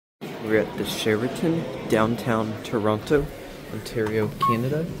We're at the Sheraton, downtown Toronto, Ontario,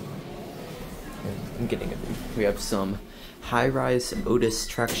 Canada. I'm getting it. We have some high-rise Otis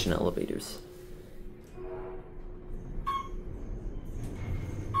traction elevators.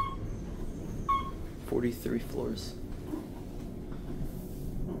 "43 floors.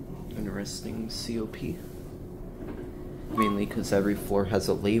 Interesting COP. Mainly because every floor has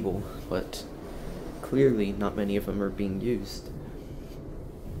a label, but clearly not many of them are being used.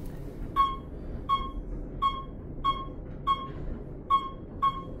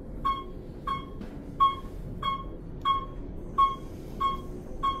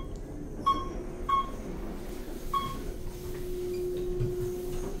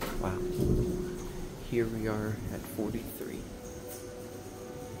 Wow. Here we are at 43.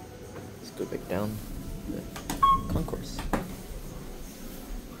 Let's go back down the concourse.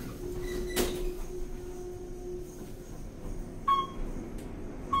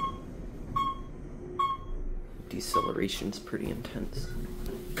 Deceleration's pretty intense.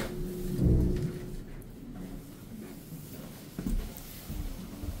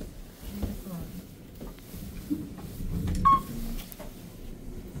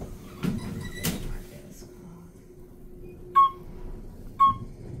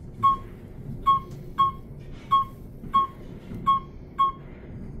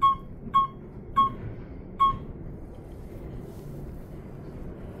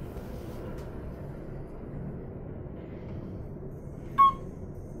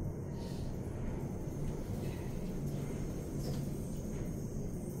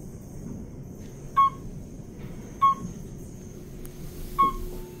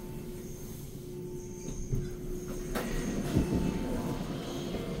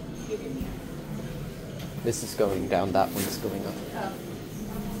 This is going down, that one's going up. Oh.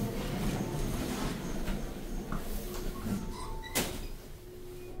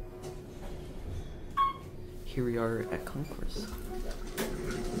 Here we are at concourse.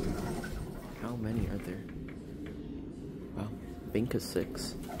 How many are there? Wow, bank of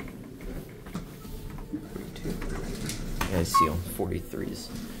 6. 42. Yeah, I see all 43's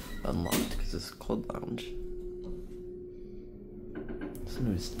unlocked because it's a club lounge. Some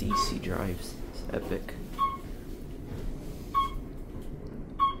of those DC drives. It's epic.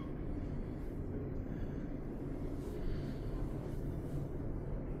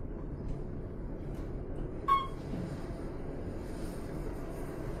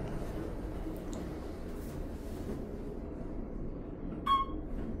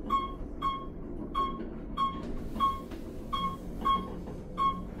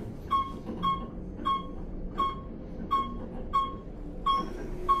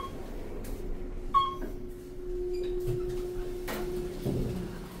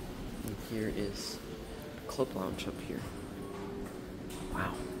 Here is club lounge up here.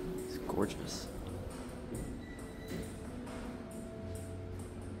 Wow, it's gorgeous.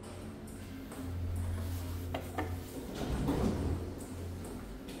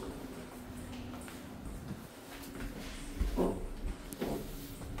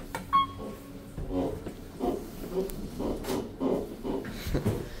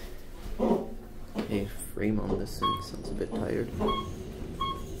 Okay, frame on this thing sounds a bit tired.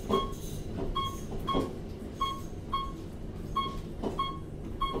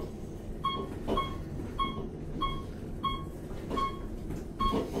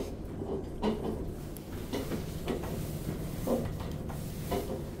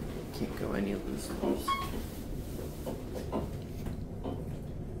 Can't go any of those floors.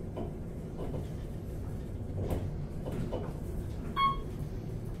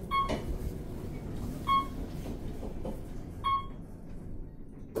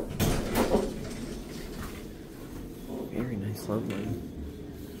 Very nice love line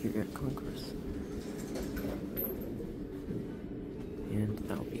here at Concourse. And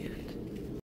that'll be it.